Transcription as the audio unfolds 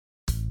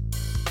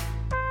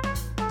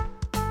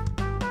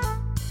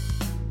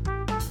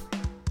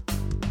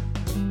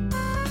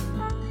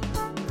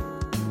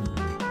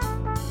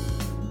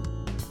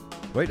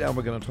Right now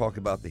we're going to talk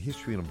about the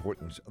history and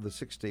importance of the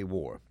Six-Day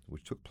War,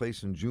 which took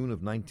place in June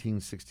of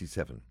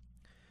 1967,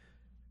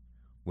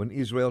 when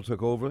Israel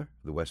took over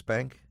the West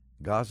Bank,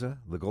 Gaza,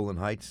 the Golan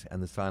Heights,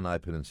 and the Sinai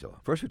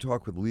Peninsula. First we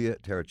talk with Lia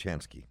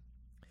Tarachansky,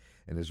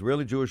 an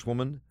Israeli Jewish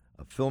woman,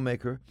 a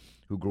filmmaker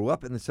who grew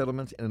up in the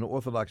settlements in an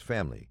Orthodox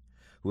family,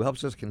 who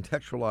helps us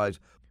contextualize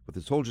what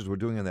the soldiers were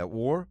doing in that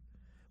war,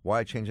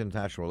 why it changed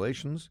international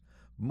relations,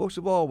 most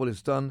of all what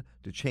it's done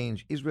to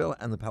change Israel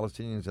and the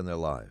Palestinians and their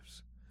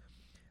lives.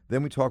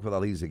 Then we talk with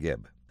Ali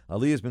Zageb.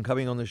 Ali has been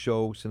coming on the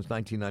show since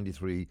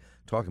 1993,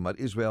 talking about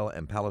Israel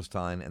and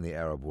Palestine and the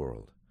Arab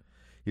world.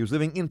 He was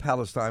living in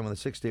Palestine when the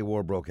Six-Day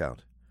War broke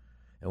out,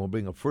 and will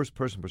bring a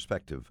first-person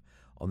perspective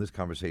on this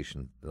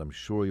conversation that I'm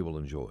sure you will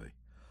enjoy.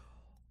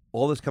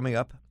 All this coming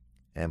up,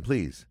 and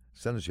please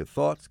send us your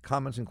thoughts,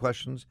 comments, and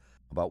questions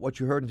about what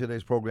you heard in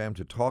today's program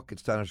to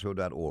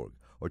talk@steinershow.org,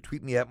 or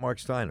tweet me at Mark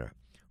Steiner,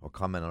 or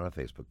comment on our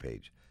Facebook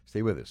page.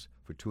 Stay with us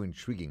for two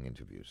intriguing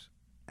interviews.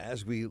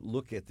 As we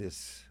look at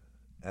this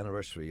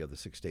anniversary of the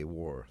Six-Day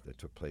War that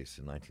took place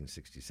in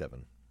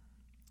 1967,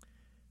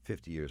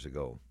 50 years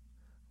ago,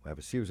 we have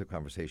a series of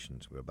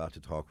conversations. We're about to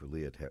talk with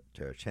Lia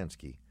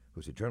Tarachansky,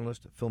 who's a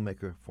journalist, a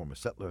filmmaker, former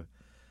settler.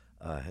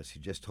 As she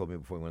just told me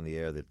before we went on the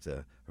air,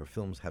 that her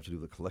films have to do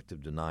with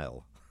collective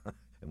denial,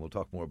 and we'll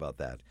talk more about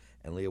that.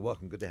 And Lia,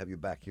 welcome. Good to have you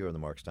back here on the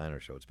Mark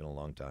Steiner Show. It's been a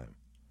long time.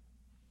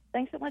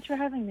 Thanks so much for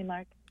having me,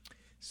 Mark.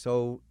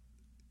 So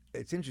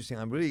it's interesting.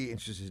 I'm really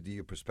interested in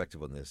your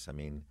perspective on this. I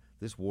mean,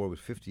 this war was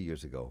 50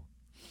 years ago.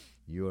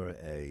 You're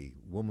a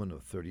woman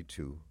of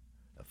 32,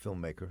 a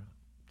filmmaker,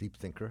 deep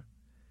thinker,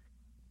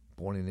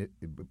 born in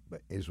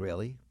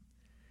Israeli.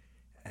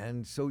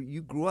 And so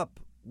you grew up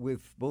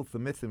with both the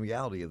myth and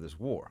reality of this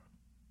war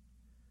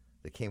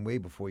that came way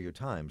before your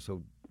time.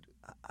 So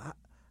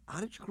how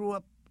did you grow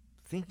up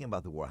thinking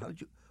about the war?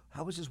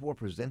 How was this war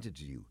presented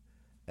to you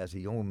as a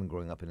young woman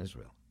growing up in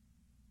Israel?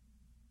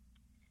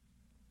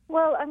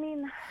 Well, I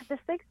mean, the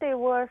Six-Day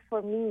War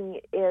for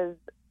me is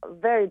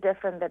very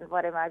different than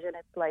what I imagine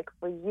it's like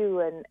for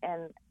you and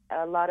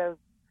a lot of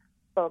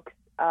folks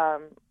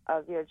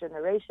of your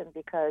generation,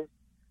 because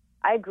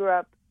I grew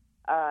up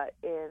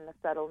in a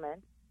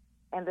settlement,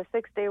 and the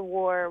Six-Day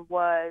War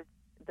was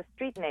the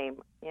street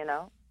name, you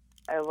know.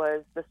 It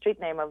was the street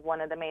name of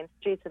one of the main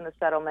streets in the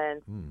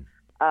settlement.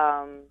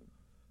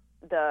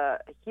 The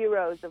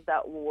heroes of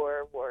that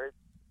war were,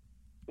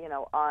 you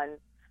know, on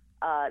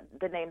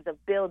the names of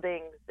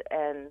buildings.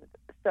 And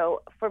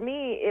so for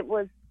me, it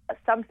was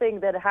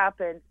something that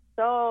happened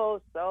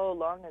so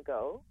long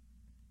ago.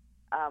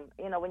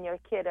 You know, when you're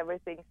a kid,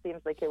 everything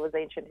seems like it was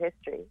ancient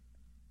history.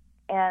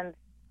 And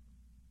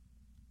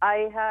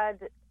I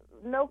had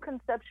no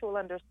conceptual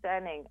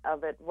understanding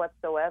of it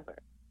whatsoever.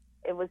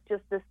 It was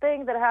just this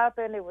thing that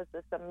happened. It was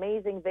this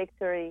amazing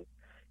victory.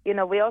 You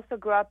know, we also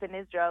grew up in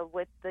Israel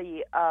with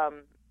the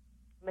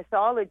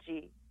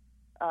mythology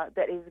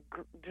that is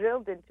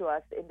drilled into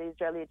us in the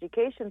Israeli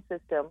education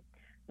system,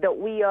 that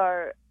we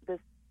are this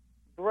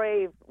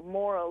brave,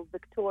 moral,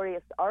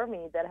 victorious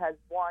army that has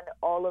won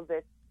all of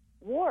its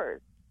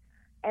wars.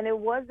 And it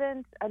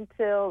wasn't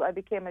until I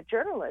became a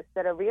journalist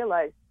that I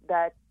realized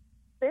that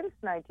since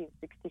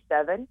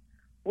 1967,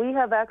 we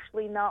have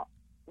actually not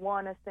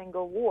won a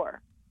single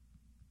war.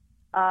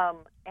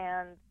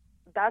 And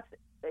that's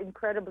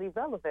incredibly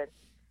relevant.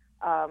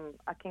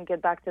 I can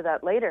get back to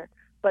that later.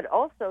 But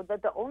also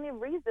that the only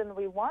reason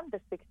we won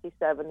the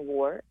 67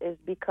 war is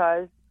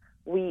because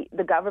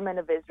the government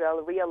of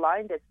Israel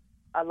realigned its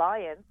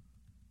alliance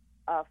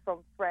from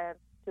France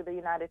to the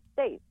United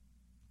States.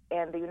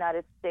 And the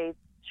United States,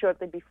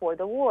 shortly before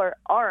the war,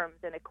 armed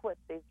and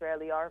equipped the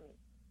Israeli army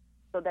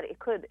so that it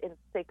could, in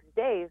 6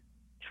 days,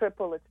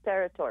 triple its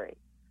territory.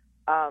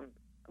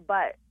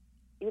 But,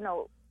 you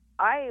know,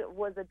 I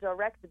was a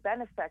direct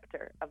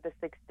benefactor of the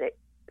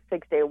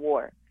Six-Day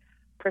War,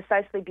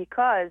 precisely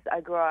because I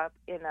grew up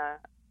in a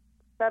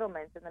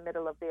settlement in the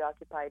middle of the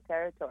occupied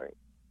territory.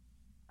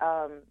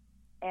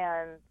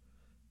 And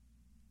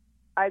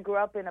I grew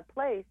up in a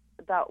place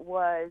that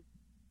was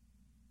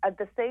at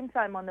the same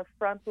time on the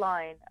front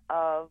line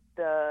of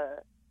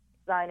the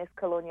Zionist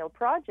colonial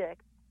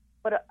project,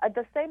 but at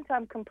the same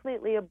time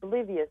completely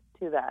oblivious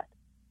to that.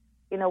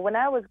 You know, when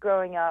I was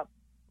growing up,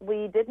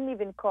 we didn't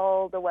even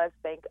call the West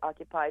Bank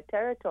occupied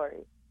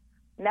territory.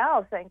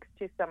 Now, thanks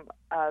to some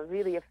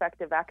really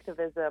effective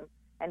activism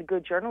and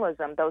good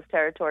journalism, those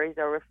territories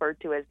are referred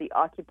to as the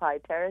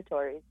occupied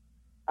territories,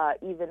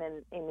 even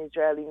in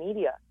Israeli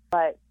media.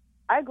 But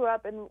I grew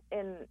up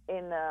in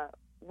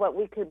what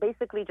we could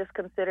basically just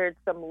consider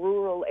some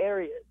rural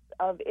areas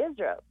of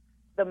Israel.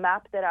 The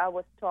map that I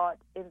was taught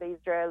in the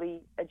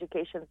Israeli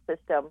education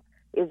system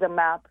is a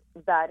map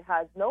that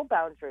has no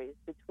boundaries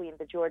between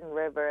the Jordan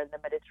River and the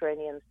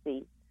Mediterranean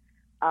Sea.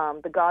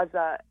 The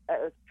Gaza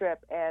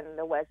Strip and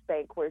the West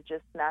Bank were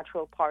just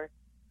natural parts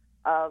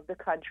of the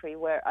country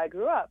where I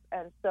grew up.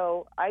 And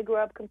so I grew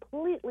up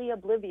completely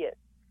oblivious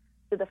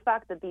to the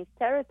fact that these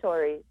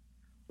territories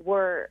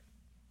were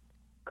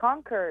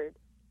conquered,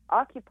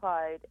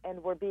 occupied,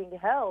 and were being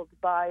held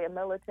by a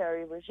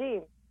military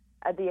regime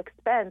at the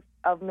expense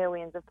of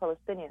millions of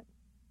Palestinians.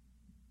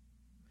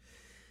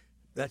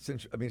 That's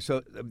interesting. I mean,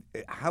 so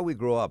how we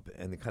grow up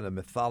and the kind of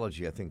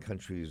mythology I think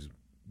countries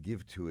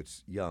give to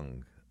its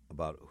young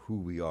about who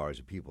we are as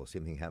a people.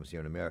 Same thing happens here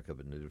in America,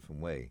 but in a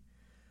different way.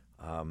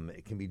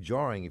 It can be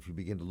jarring if you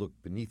begin to look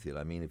beneath it.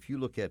 I mean, if you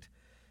look at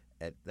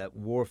that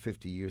war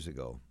 50 years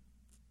ago,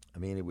 I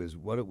mean, it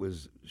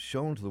was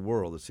shown to the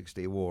world, the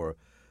Six-Day War,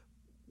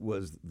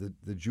 was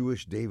the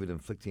Jewish David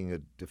inflicting a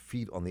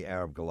defeat on the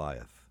Arab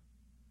Goliath.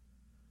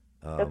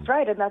 That's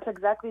right, and that's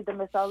exactly the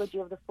mythology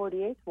of the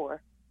 48th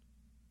War.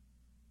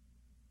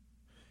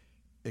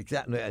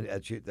 Exactly,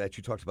 that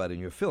you talked about in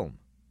your film.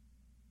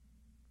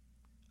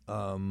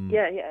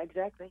 Yeah,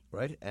 exactly.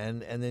 Right,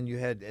 and then you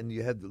had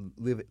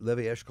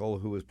Levi Eshkol,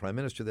 who was prime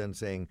minister then,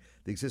 saying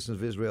the existence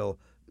of Israel,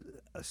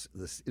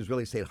 the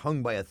Israeli state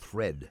hung by a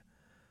thread,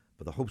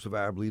 but the hopes of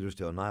Arab leaders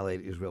to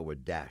annihilate Israel were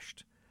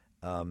dashed,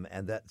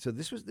 and so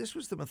this was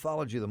the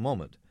mythology of the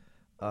moment,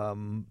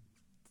 and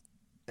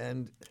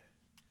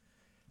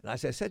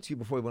as I said to you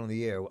before we went on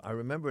the air, I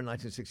remember in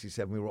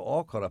 1967 we were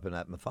all caught up in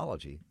that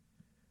mythology.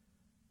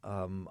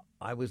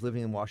 I was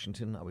living in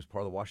Washington. I was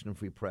part of the Washington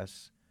Free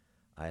Press.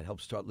 I had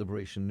helped start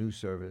Liberation News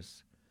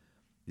Service.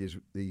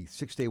 The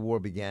Six-Day War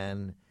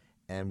began,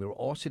 and we were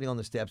all sitting on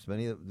the steps,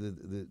 many of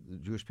the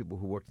Jewish people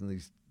who worked in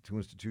these two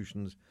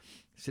institutions,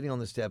 sitting on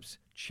the steps,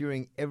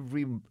 cheering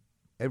every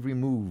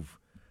move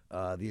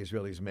the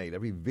Israelis made,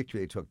 every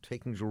victory they took,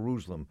 taking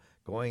Jerusalem,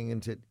 going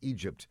into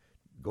Egypt,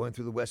 going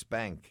through the West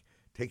Bank,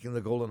 taking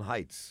the Golan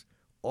Heights,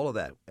 all of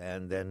that,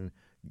 and then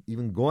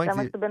even going. That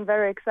must have been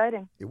very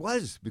exciting. It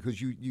was,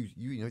 because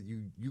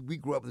we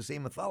grew up with the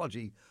same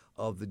mythology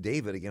of the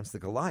David against the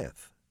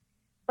Goliath.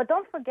 But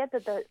don't forget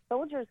that the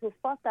soldiers who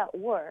fought that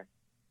war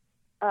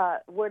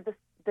were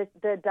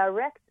the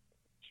direct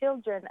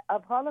children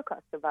of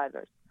Holocaust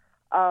survivors,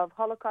 of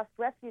Holocaust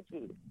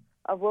refugees,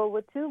 of World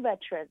War II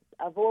veterans,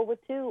 of World War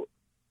II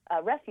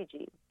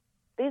refugees.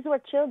 These were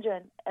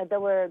children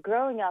that were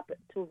growing up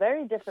to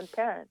very different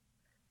parents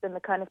than the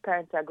kind of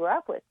parents I grew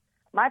up with.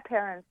 My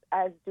parents,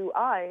 as do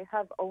I,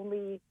 have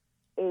only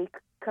a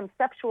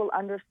conceptual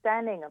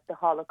understanding of the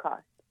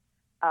Holocaust.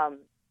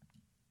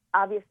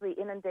 Obviously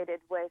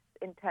inundated with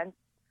intense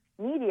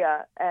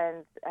media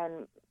and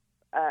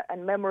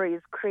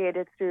memories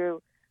created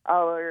through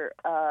our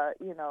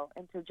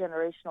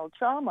intergenerational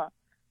trauma,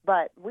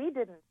 but we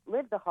didn't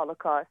live the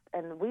Holocaust,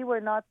 and we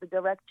were not the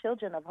direct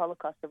children of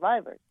Holocaust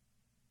survivors.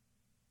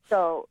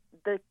 So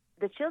the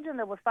children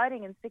that were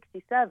fighting in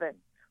 '67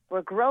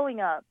 were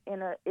growing up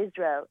in an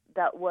Israel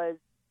that was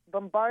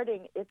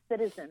bombarding its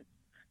citizens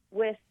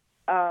with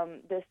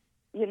this,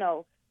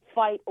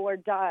 fight or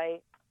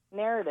die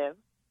narrative.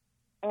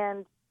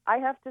 And I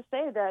have to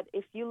say that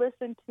if you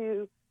listen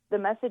to the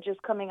messages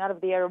coming out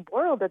of the Arab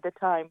world at the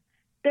time,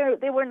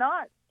 they were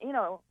not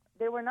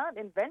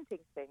inventing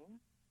things.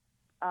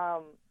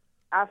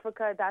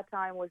 Africa at that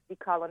time was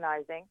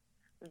decolonizing.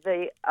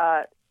 The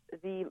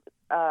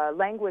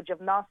language of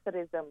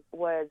Nasserism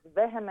was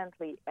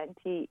vehemently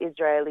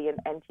anti-Israeli and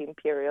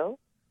anti-imperial,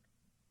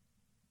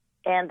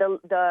 and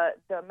the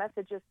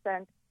messages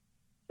sent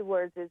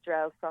towards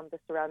Israel from the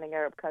surrounding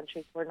Arab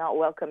countries were not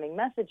welcoming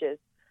messages,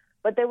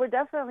 but they were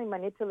definitely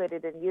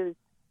manipulated and used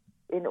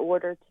in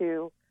order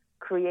to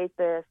create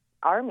this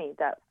army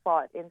that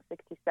fought in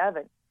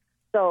 '67.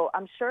 So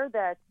I'm sure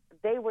that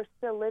they were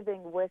still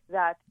living with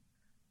that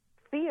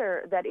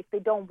fear that if they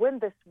don't win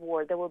this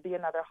war, there will be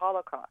another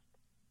Holocaust.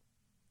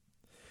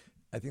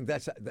 I think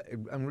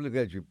I'm really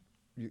glad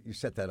you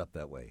set that up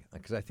that way,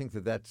 because I think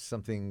that's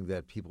something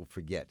that people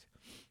forget,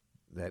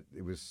 that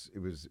it was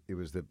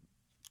the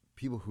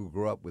people who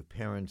grew up with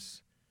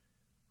parents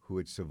who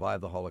had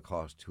survived the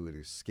Holocaust, who had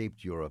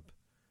escaped Europe,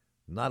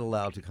 not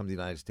allowed to come to the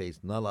United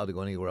States, not allowed to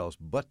go anywhere else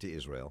but to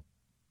Israel,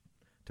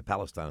 to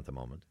Palestine at the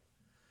moment,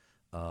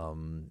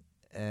 and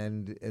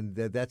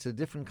that's a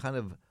different kind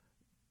of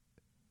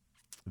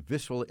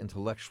visceral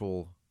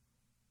intellectual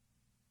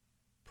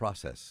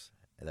process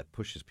that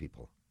pushes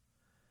people.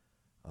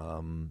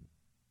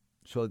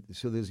 So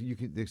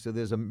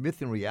there's a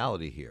myth and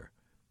reality here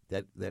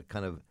that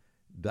kind of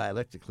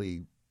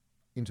dialectically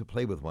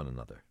interplay with one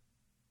another.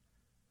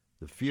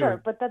 The fear.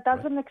 Sure, but that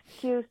doesn't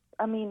excuse.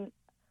 I mean,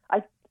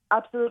 I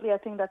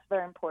think that's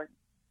very important.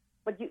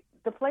 But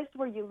the place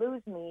where you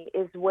lose me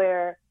is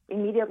where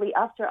immediately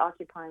after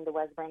occupying the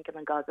West Bank and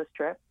the Gaza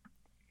Strip,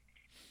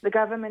 the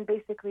government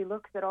basically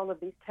looks at all of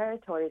these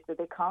territories that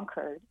they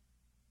conquered,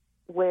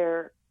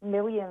 where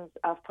millions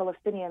of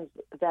Palestinians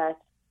that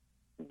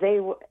they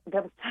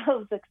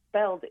themselves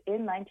expelled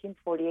in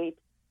 1948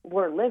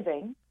 were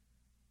living,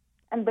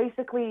 and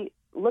basically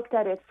looked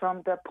at it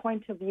from the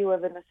point of view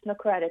of an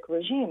ethnocratic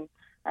regime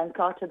and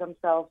thought to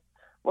themselves,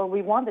 well,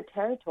 we want the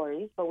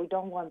territories, but we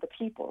don't want the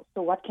people,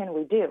 so what can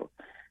we do?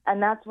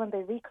 And that's when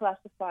they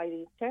reclassify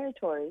these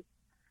territories,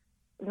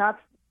 not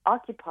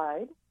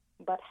occupied,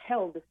 but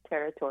held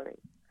territories.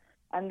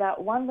 And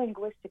that one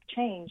linguistic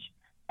change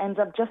ends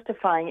up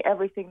justifying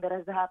everything that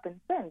has happened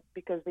since,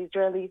 because the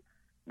Israeli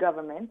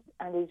government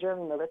and the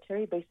Israeli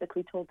military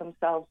basically told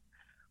themselves,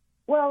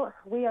 Well,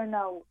 we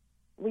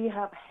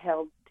have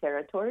held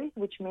territories,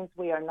 which means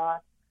we are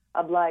not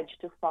obliged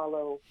to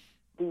follow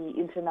the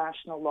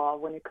international law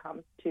when it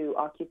comes to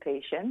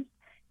occupation.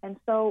 And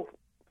so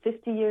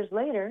 50 years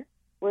later,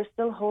 we're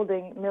still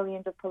holding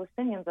millions of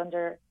Palestinians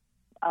under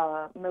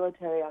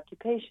military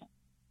occupation.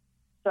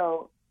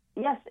 So,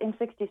 yes, in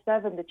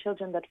 67, the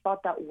children that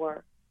fought that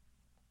war,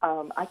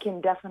 I can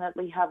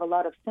definitely have a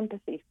lot of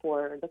sympathy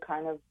for the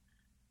kind of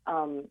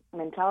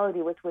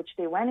mentality with which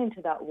they went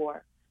into that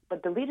war.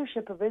 But the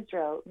leadership of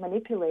Israel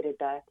manipulated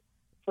that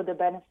for the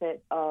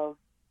benefit of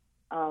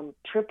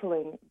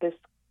tripling this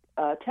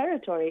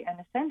territory and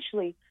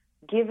essentially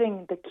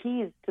giving the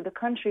keys to the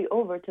country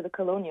over to the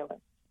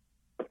colonialists.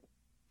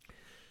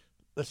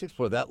 Let's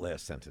explore that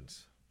last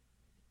sentence,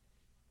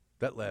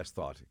 that last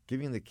thought,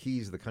 giving the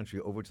keys of the country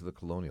over to the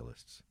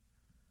colonialists.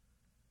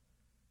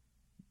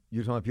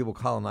 You're talking about people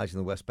colonizing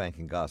the West Bank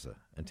and Gaza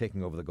and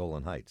taking over the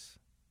Golan Heights.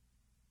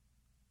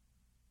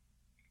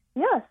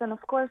 Yes, and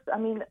of course, I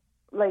mean,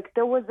 like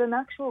there was an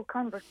actual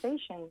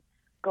conversation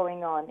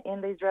going on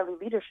in the Israeli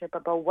leadership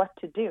about what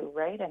to do,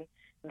 right? And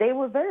they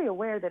were very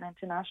aware that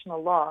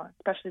international law,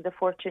 especially the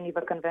Fourth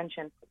Geneva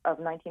Convention of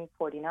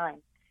 1949,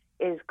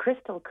 is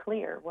crystal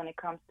clear when it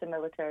comes to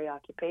military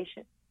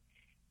occupation.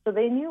 So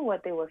they knew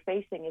what they were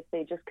facing if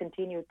they just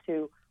continued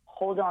to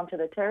hold on to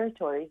the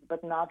territories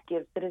but not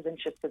give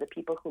citizenship to the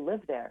people who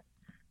live there.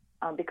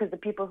 Because the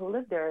people who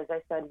lived there, as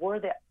I said, were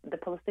the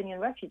Palestinian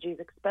refugees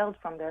expelled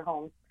from their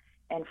homes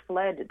and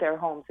fled their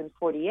homes in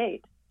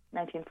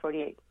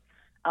 1948,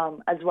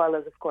 as well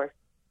as, of course,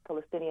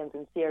 Palestinians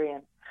and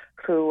Syrians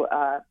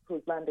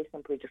whose land they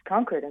simply just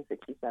conquered in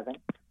 67.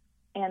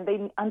 And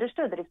they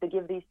understood that if they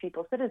give these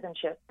people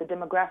citizenship, the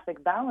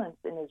demographic balance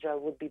in Israel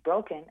would be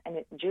broken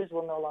and Jews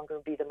will no longer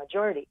be the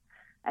majority.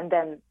 And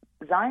then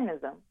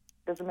Zionism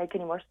doesn't make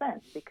any more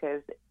sense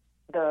because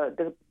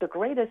the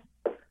greatest,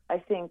 I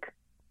think,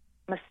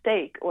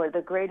 mistake or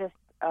the greatest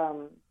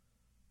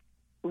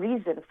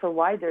reason for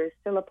why there is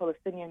still a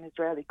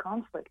Palestinian-Israeli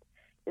conflict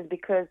is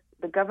because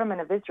the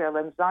government of Israel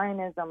and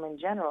Zionism in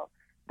general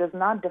does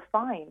not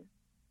define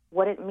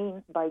what it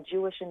means by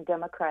Jewish and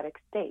democratic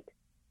state.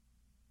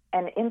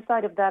 And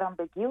inside of that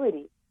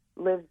ambiguity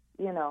lives,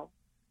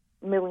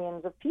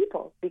 millions of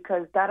people,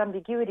 because that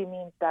ambiguity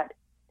means that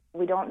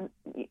we don't,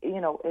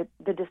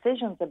 the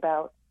decisions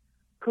about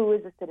who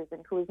is a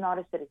citizen, who is not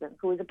a citizen,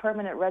 who is a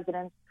permanent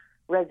resident,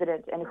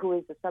 and who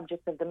is the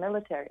subject of the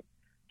military,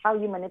 how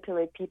you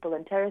manipulate people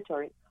and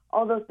territory,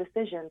 all those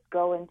decisions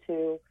go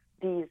into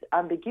these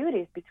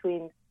ambiguities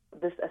between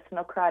this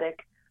ethnocratic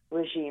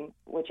regime,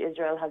 which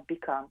Israel has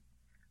become,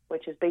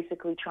 which is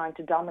basically trying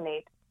to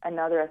dominate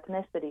another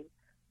ethnicity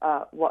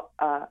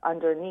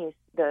underneath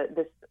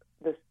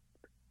this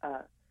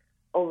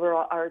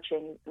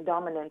overarching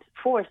dominant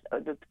force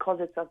that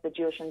calls itself the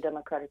Jewish and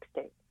democratic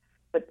state.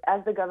 But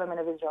as the government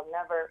of Israel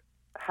never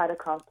had a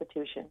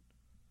constitution,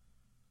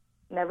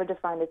 never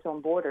defined its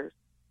own borders,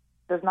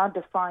 does not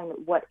define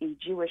what a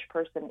Jewish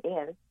person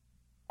is,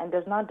 and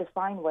does not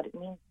define what it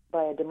means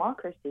by a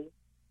democracy,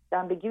 the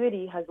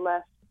ambiguity has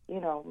left,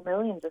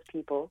 millions of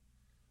people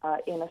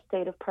in a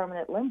state of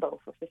permanent limbo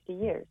for 50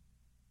 years.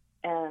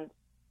 And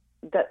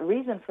the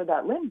reason for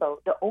that limbo,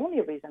 the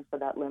only reason for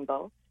that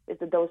limbo, is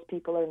that those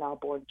people are now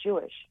born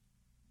Jewish.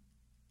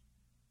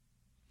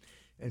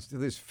 And so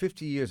there's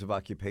 50 years of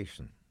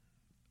occupation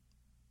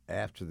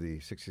after the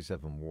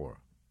 67 war.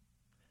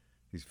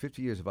 These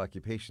 50 years of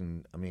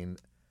occupation, I mean,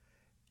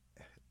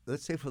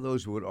 let's say for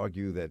those who would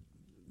argue that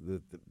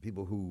the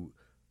people who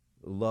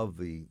love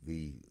the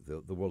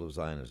world of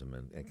Zionism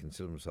and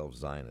consider themselves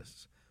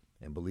Zionists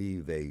and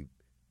believe they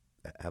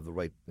have the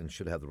right and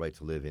should have the right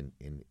to live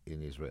in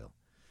Israel,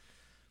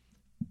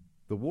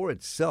 the war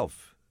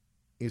itself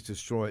is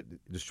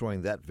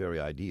destroying that very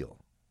ideal.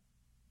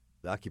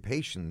 The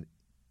occupation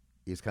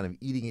is kind of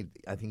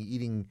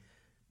eating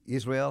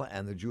Israel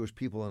and the Jewish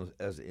people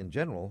as in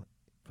general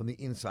from the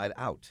inside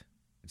out.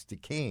 It's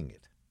decaying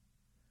it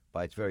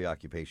by its very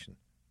occupation.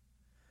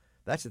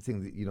 That's the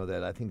thing that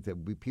that I think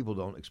that people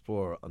don't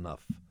explore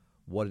enough.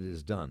 What it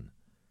has done,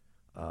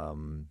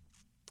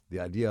 the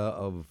idea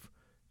of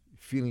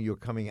feeling you're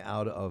coming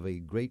out of a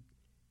great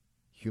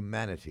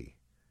humanity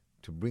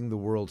to bring the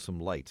world some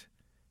light,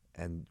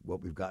 and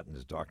what we've gotten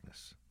is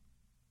darkness.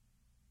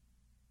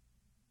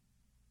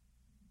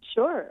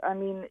 Sure. I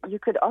mean, you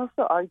could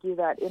also argue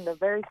that in the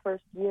very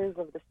first years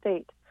of the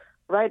state,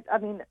 right? I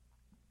mean,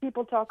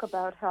 people talk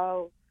about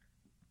how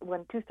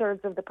when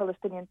 2/3 of the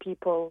Palestinian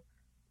people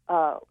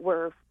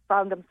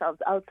found themselves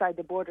outside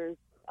the borders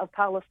of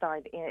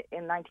Palestine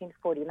in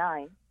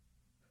 1949,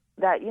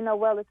 that,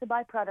 well, it's a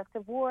byproduct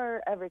of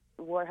war. Every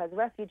war has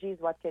refugees.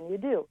 What can you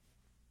do?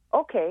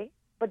 Okay.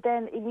 But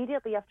then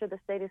immediately after the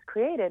state is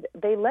created,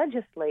 they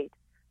legislate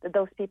that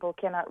those people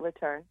cannot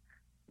return.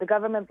 The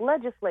government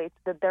legislates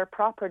that their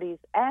properties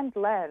and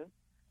lands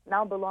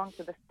now belong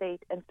to the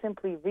state and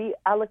simply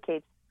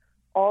reallocates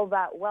all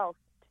that wealth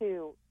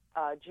to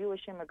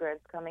Jewish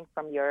immigrants coming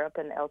from Europe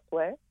and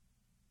elsewhere,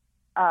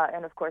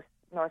 and of course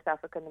North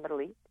Africa and the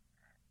Middle East.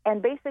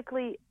 And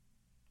basically,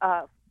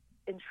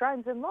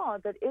 enshrines in law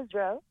that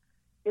Israel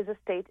is a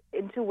state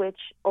into which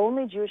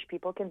only Jewish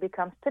people can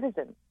become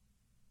citizens.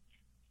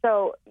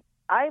 So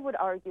I would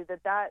argue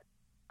that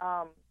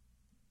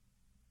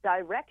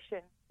direction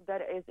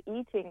that is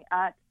eating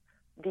at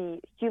the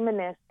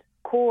humanist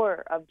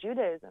core of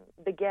Judaism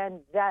began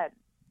then,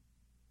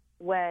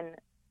 when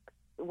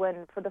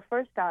for the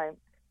first time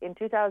in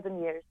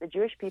 2,000 years, the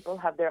Jewish people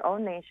have their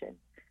own nation,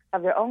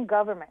 have their own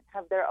government,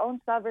 have their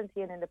own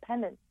sovereignty and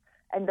independence.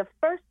 And the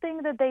first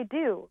thing that they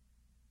do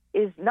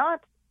is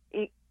not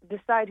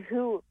decide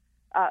who,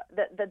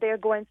 that they're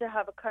going to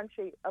have a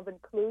country of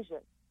inclusion,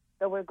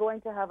 that we're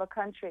going to have a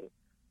country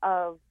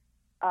of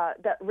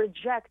that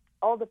rejects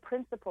all the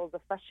principles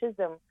of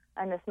fascism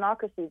and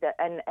ethnocracy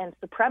and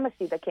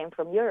supremacy that came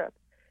from Europe.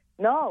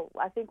 No,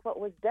 I think what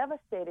was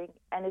devastating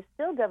and is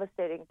still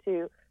devastating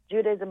to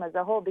Judaism as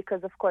a whole,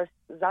 because of course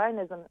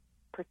Zionism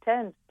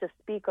pretends to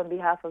speak on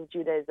behalf of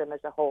Judaism as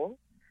a whole,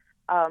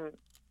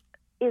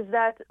 is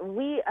that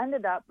we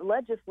ended up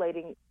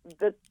legislating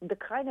the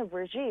kind of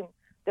regime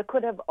that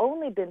could have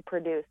only been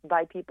produced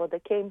by people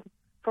that came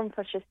from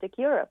fascistic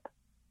Europe.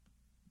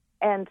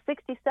 And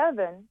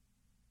 67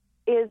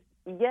 is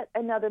yet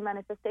another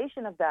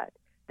manifestation of that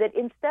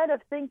instead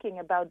of thinking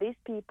about these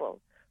people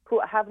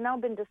who have now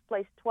been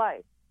displaced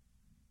twice,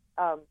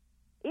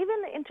 even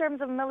in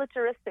terms of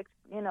militaristic,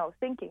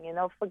 thinking,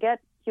 forget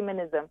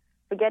humanism,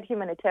 forget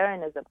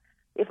humanitarianism.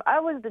 If I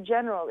was the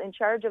general in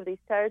charge of these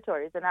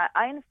territories, and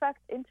I in fact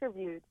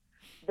interviewed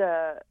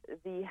the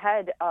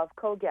head of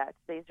Kogat,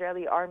 the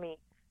Israeli army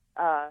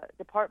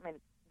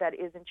department that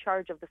is in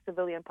charge of the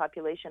civilian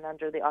population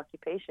under the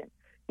occupation.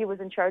 He was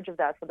in charge of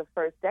that for the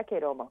first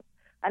decade almost.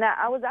 And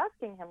I was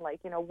asking him,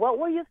 what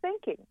were you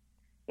thinking?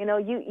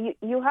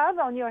 You have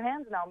on your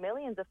hands now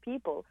millions of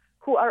people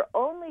who are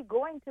only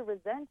going to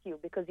resent you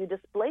because you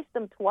displaced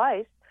them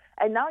twice,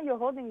 and now you're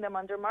holding them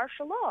under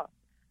martial law.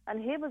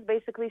 And he was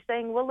basically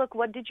saying, well, look,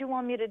 what did you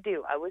want me to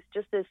do? I was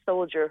just a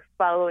soldier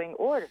following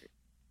orders,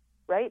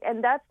 right?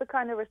 And that's the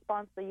kind of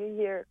response that you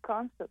hear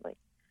constantly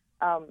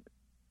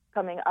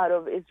coming out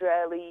of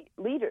Israeli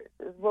leaders.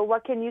 Is, well,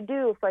 what can you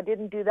do? If I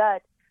didn't do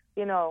that,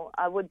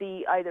 I would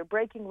be either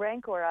breaking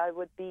rank or I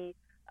would be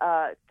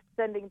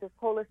sending this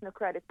whole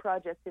ethnocratic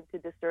project into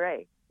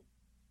disarray.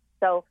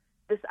 So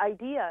this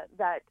idea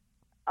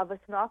of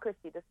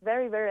ethnocracy, this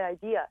very, very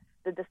idea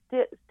that the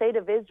state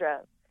of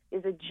Israel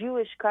is a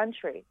Jewish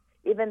country,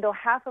 even though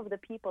half of the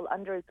people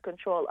under its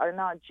control are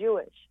not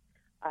Jewish,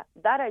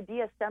 that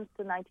idea stems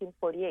to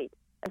 1948.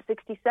 And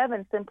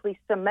 67 simply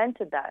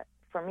cemented that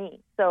for me.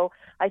 So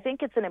I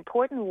think it's an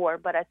important war,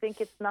 but I think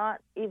it's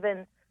not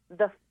even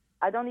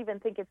I don't even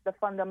think it's the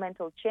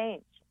fundamental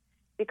change.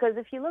 Because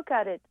if you look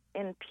at it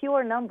in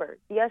pure numbers,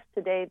 yes,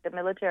 today the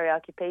military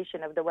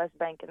occupation of the West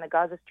Bank and the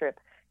Gaza Strip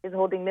is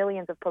holding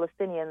millions of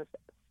Palestinians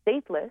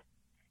stateless,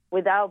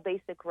 without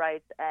basic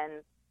rights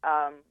and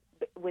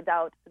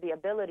without the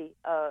ability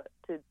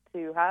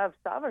to have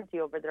sovereignty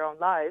over their own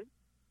lives.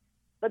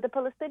 But the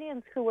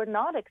Palestinians who were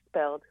not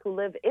expelled, who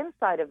live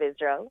inside of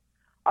Israel,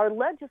 are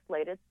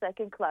legislated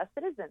second-class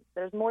citizens.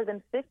 There's more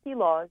than 50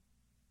 laws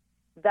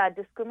that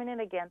discriminate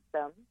against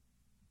them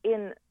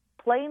in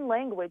plain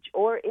language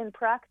or in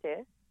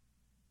practice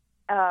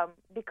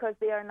because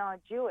they are not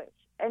Jewish.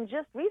 And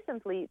just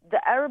recently, the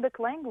Arabic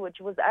language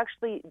was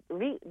actually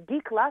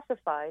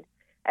declassified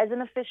as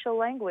an official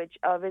language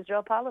of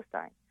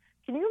Israel-Palestine.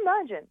 Can you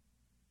imagine?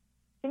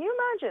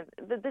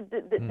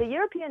 The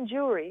European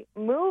Jewry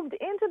moved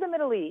into the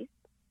Middle East,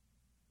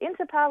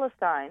 into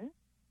Palestine,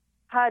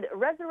 had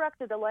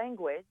resurrected a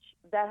language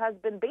that has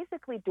been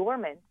basically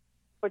dormant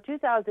for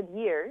 2,000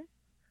 years.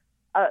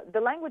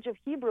 The language of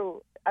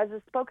Hebrew, as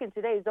is spoken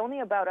today, is only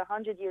about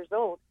 100 years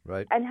old,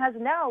 right, and has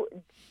now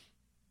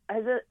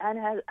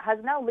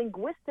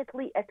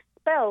linguistically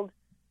expelled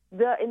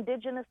the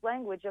indigenous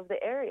language of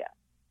the area.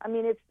 I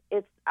mean,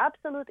 it's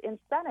absolute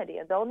insanity,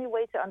 and the only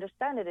way to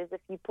understand it is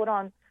if you put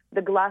on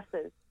the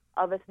glasses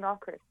of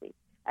ethnocracy,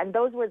 and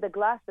those were the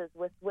glasses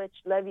with which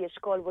Levi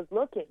Eshkol was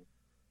looking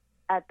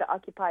at the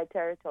occupied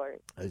territory.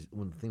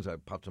 One of the things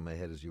that popped in my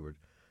head as you were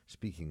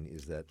speaking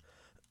is that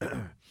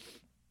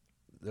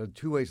there are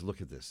two ways to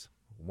look at this.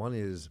 One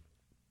is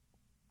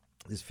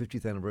this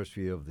 50th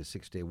anniversary of the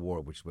Six-Day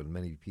War, which what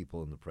many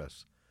people in the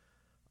press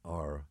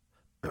are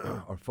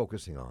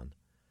focusing on,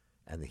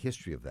 and the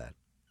history of that,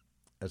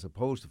 as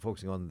opposed to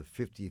focusing on the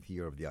 50th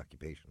year of the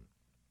occupation,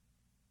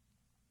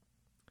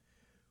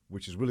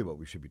 which is really what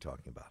we should be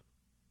talking about,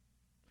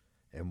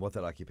 and what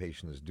that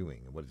occupation is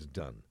doing and what it's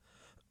done.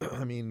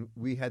 I mean,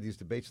 we had these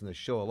debates in the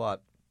show a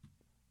lot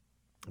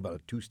about a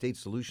two-state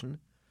solution.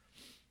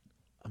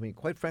 I mean,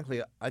 quite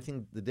frankly, I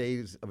think the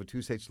days of a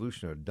two-state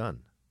solution are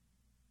done.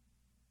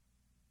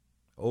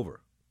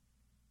 Over.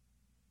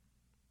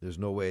 There's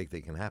no way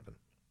they can happen.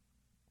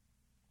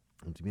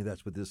 And to me,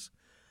 that's what this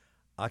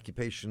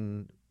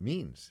occupation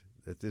means.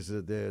 That there's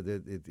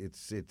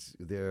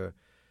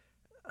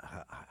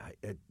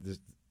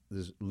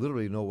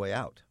literally no way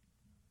out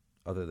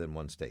other than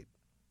one state.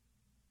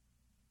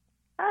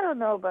 I don't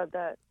know about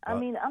that. I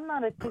mean, I'm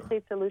not a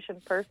two-state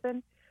solution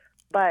person,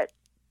 but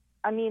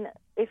I mean,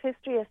 if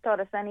history has taught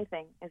us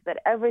anything, is that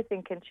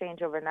everything can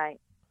change overnight.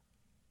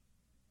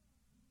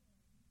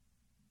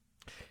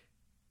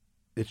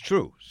 It's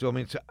true. So I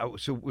mean,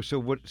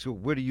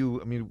 where do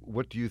you? I mean,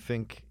 what do you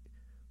think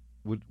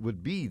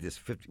would be this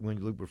 50 when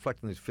you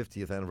reflect on this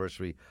 50th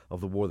anniversary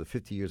of the war, the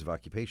 50 years of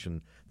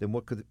occupation? Then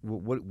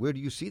where do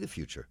you see the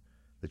future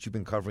that you've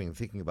been covering and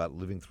thinking about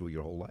living through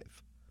your whole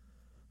life?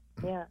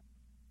 Yeah.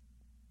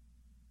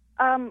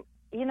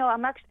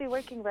 I'm actually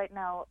working right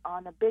now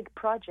on a big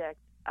project,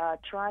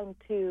 trying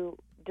to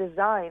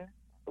design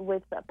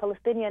with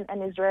Palestinian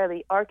and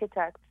Israeli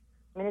architects,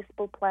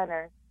 municipal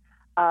planners,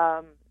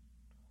 um,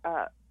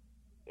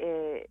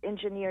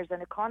 engineers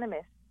and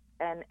economists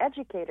and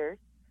educators,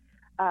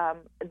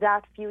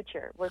 that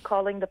future. We're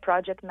calling the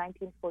project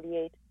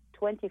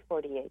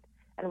 1948-2048.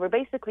 And we're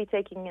basically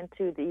taking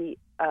into the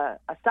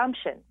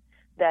assumption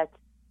that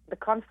the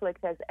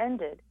conflict has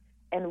ended,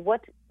 and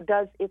what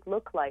does it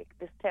look like,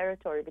 this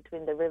territory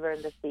between the river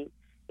and the sea,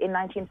 in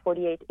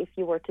 1948 if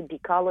you were to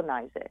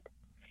decolonize it.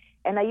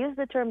 And I use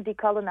the term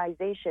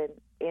decolonization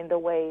in the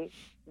way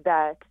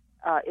that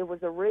it was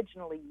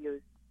originally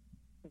used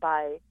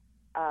by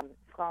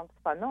Frantz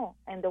Fanon,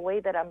 and the way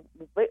that I'm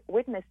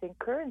witnessing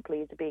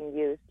currently is being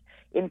used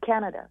in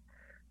Canada.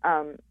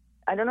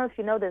 I don't know if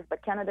you know this,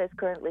 but Canada is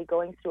currently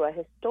going through a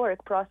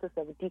historic process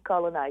of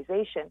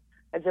decolonization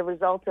as a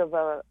result of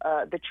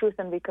the Truth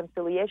and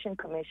Reconciliation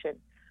Commission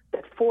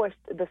that forced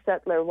the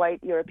settler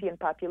white European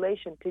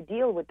population to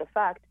deal with the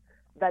fact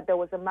that there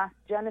was a mass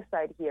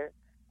genocide here.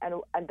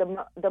 And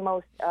the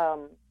most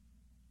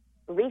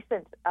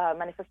recent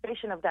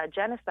manifestation of that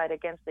genocide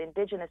against the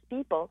indigenous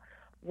people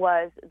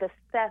was the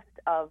theft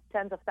of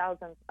tens of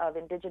thousands of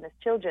indigenous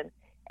children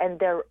and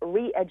their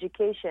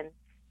re-education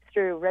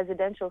through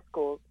residential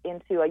schools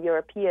into a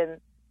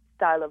European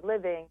style of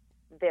living,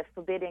 the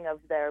forbidding of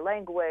their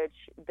language,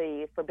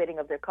 the forbidding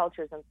of their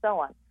cultures, and so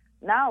on.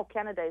 Now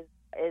Canada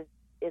is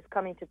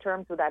coming to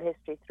terms with that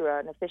history through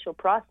an official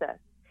process.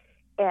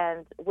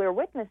 And we're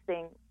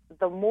witnessing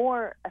the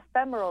more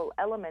ephemeral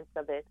elements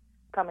of it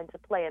come into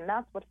play. And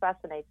that's what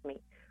fascinates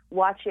me,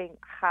 watching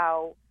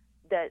how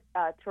the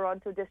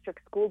Toronto District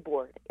School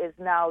Board is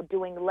now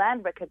doing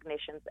land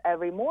recognitions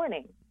every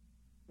morning,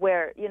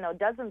 where,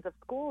 dozens of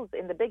schools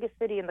in the biggest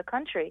city in the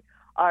country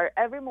are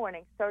every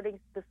morning starting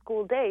the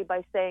school day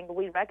by saying,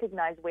 we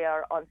recognize we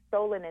are on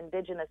stolen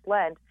indigenous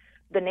land.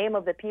 The name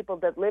of the people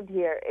that lived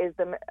here is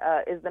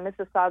the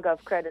Mississauga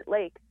of Credit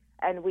Lake,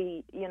 and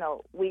we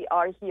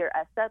are here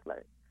as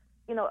settlers.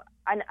 And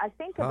I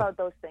think about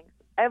those things.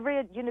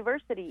 Every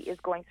university is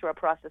going through a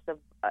process of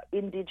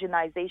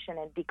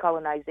indigenization and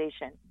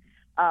decolonization.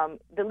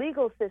 The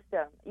legal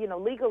system,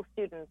 legal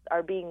students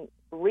are being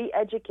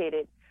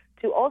re-educated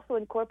to also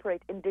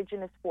incorporate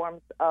indigenous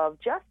forms of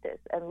justice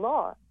and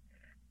law.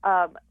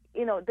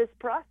 This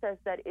process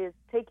that is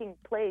taking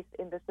place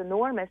in this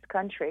enormous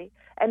country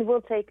and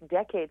will take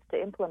decades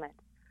to implement.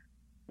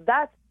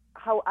 That's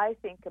how I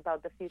think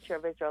about the future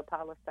of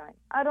Israel-Palestine.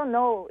 I don't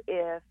know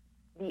if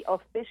the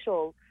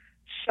official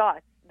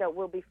shots that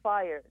will be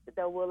fired,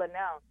 that will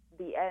announce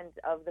the end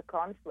of the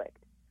conflict,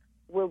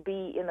 will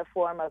be in the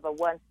form of a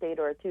one-state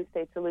or a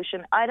two-state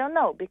solution. I don't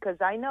know, because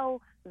I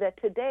know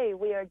that today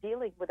we are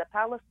dealing with a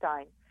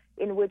Palestine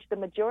in which the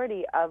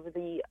majority of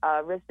the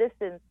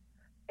resistance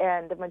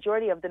and the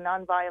majority of the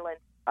nonviolent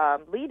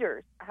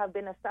leaders have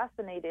been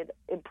assassinated,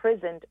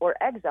 imprisoned, or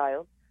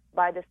exiled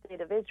by the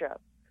state of Israel.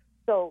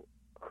 So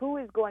who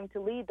is going to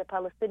lead the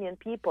Palestinian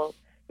people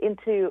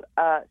into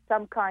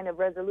some kind of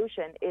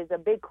resolution is a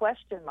big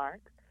question mark.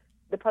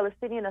 The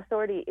Palestinian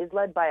Authority is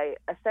led by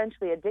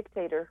essentially a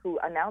dictator who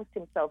announced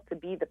himself to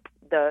be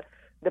the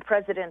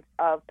president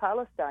of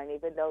Palestine,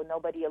 even though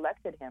nobody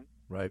elected him.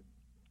 Right.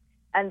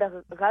 And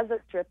the Gaza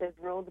Strip is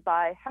ruled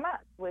by Hamas,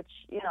 which,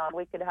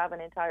 we could have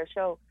an entire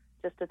show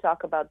just to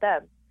talk about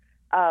them.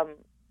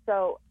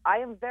 So I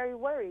am very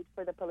worried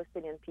for the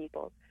Palestinian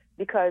people,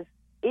 because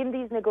in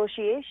these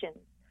negotiations,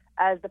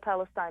 as the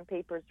Palestine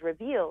Papers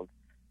revealed,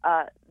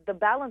 the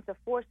balance of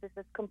forces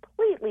is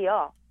completely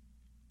off.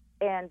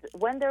 And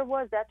when there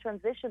was that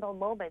transitional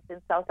moment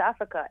in South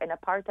Africa and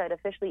apartheid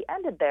officially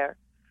ended there,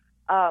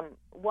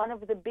 one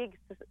of the big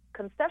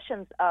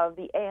concessions of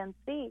the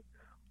ANC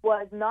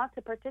was not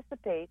to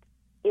participate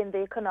in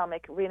the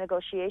economic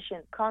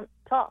renegotiation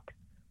talks,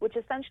 which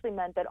essentially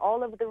meant that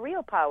all of the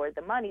real power,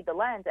 the money, the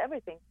land,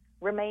 everything,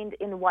 remained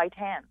in white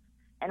hands.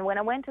 And when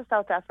I went to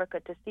South Africa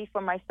to see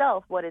for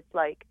myself what it's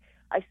like,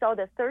 I saw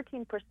that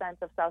 13%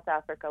 of South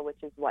Africa,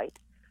 which is white,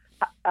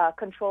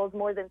 controls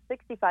more than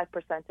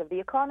 65% of the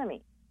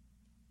economy.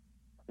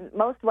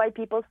 Most white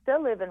people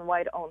still live in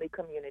white-only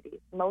communities.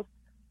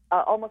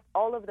 Almost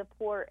all of the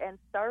poor and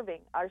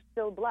starving are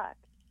still black.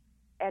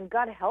 And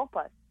God help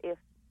us if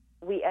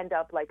we end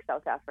up like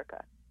South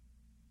Africa.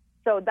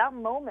 So that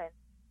moment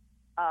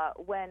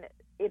when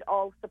it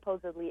all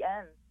supposedly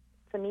ends,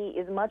 to me,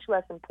 is much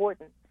less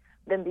important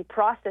than the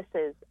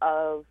processes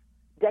of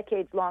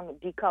decades-long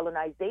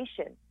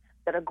decolonization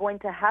that are going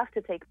to have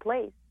to take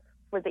place,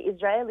 for the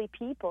Israeli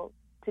people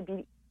to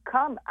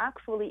become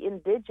actually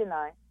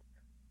indigenized, to become actually Palestinian, to become actually Palestinian, to become actually Israeli.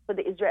 And that is for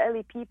the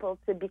Israeli people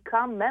to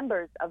become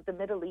members of the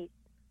Middle East,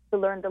 to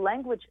learn the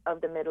language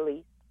of the Middle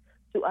East,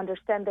 to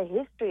understand the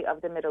history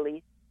of the Middle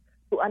East,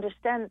 to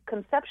understand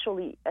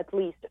conceptually, at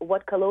least,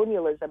 what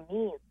colonialism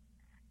means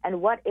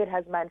and what it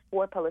has meant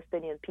for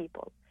Palestinian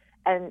people.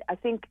 And I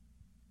think,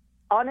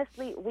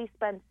 honestly, we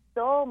spend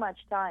so much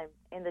time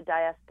in the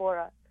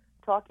diaspora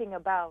talking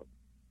about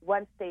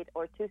one state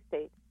or two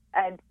states.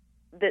 And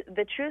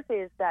the truth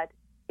is that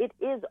it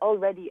is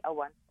already a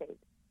one state.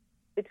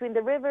 Between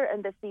the river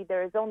and the sea,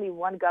 there is only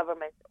one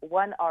government,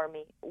 one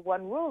army,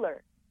 one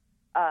ruler.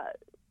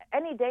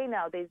 Any day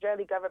now, the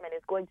Israeli government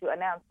is going to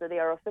announce that they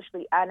are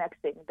officially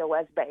annexing the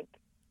West Bank.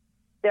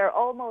 They're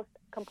almost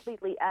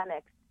completely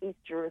annexed East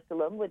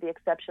Jerusalem, with the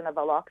exception of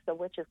Al-Aqsa,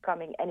 which is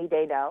coming any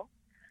day now.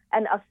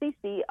 And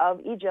Al-Sisi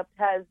of Egypt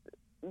has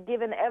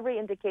given every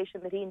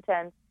indication that he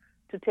intends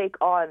to take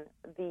on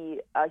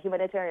the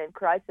humanitarian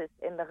crisis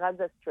in the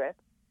Gaza Strip.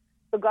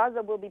 So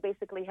Gaza will be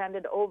basically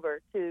handed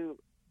over to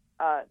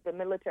the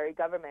military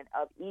government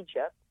of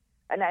Egypt,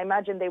 and I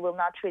imagine they will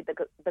not treat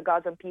the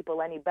Gazan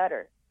people any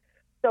better.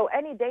 So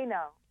any day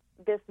now,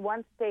 this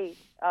one state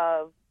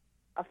of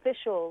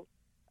official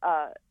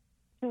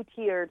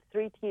two-tiered,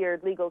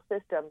 three-tiered legal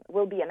system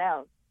will be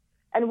announced.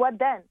 And what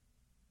then?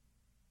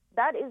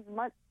 That is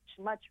much,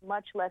 much,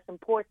 much less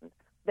important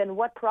than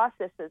what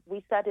processes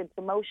we set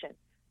into motion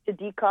to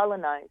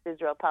decolonize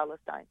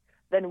Israel-Palestine,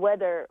 than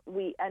whether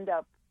we end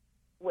up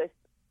with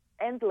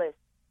endless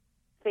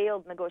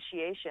failed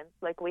negotiations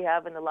like we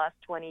have in the last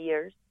 20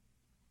 years,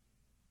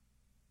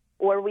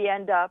 or we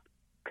end up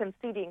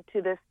conceding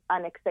to this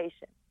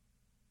annexation.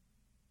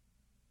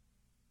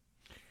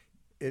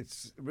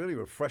 It's really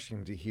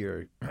refreshing to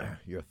hear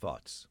your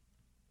thoughts,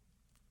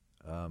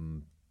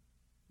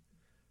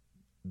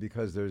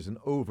 because there's an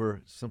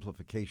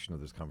oversimplification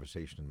of this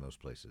conversation in most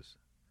places,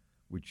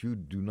 which you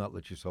do not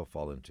let yourself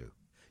fall into.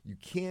 You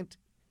can't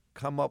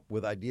come up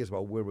with ideas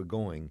about where we're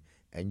going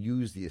and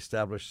use the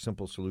established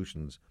simple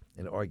solutions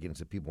and arguments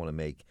that people want to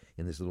make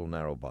in this little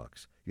narrow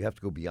box. You have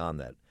to go beyond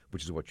that,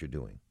 which is what you're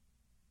doing.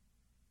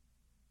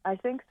 I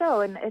think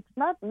so, and it's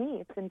not me,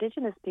 it's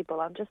indigenous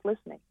people. I'm just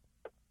listening.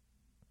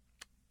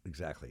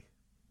 Exactly.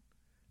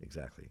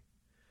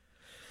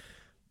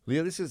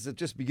 Lia, this is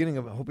just beginning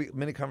of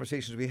many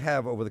conversations we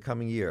have over the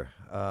coming year.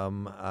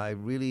 I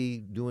really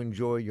do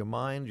enjoy your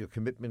mind, your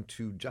commitment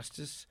to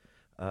justice,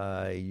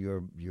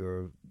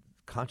 your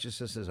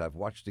consciousness as I've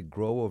watched it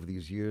grow over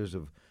these years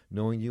of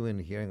knowing you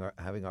and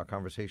having our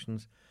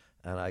conversations.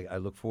 And I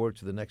look forward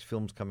to the next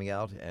films coming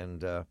out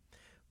and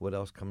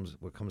what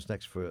comes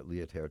next for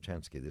Lia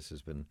Tarachansky. This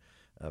has been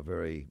a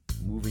very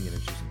moving and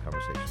interesting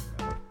conversation.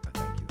 I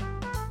thank you.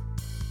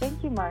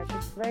 Thank you, Mark.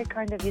 It's very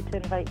kind of you to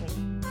invite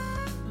me.